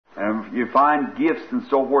you find gifts and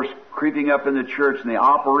so forth creeping up in the church and the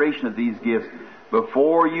operation of these gifts.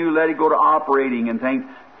 Before you let it go to operating and things,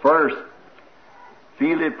 first,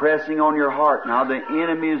 feel it pressing on your heart. Now the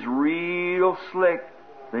enemy is real slick,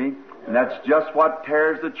 see? And that's just what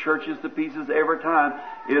tears the churches to pieces every time,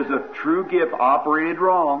 is a true gift operated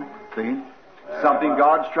wrong, see? Something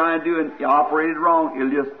God's trying to do and operated wrong,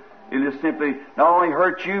 it'll just simply not only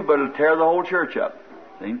hurt you, but it'll tear the whole church up,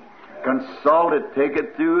 see? Consult it, take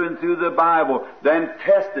it through and through the Bible, then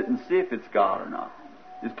test it and see if it's God or not.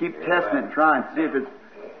 Just keep testing it and trying, see if it's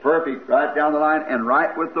perfect right down the line and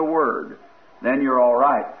right with the Word. Then you're all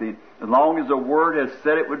right. See, as long as the Word has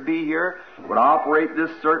said it would be here, would operate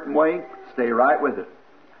this certain way, stay right with it.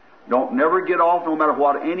 Don't never get off, no matter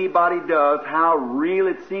what anybody does, how real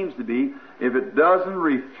it seems to be. If it doesn't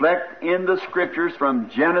reflect in the Scriptures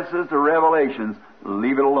from Genesis to Revelations,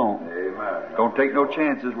 leave it alone. Amen. Don't take no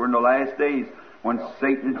chances. We're in the last days when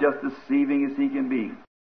Satan is just deceiving as he can be.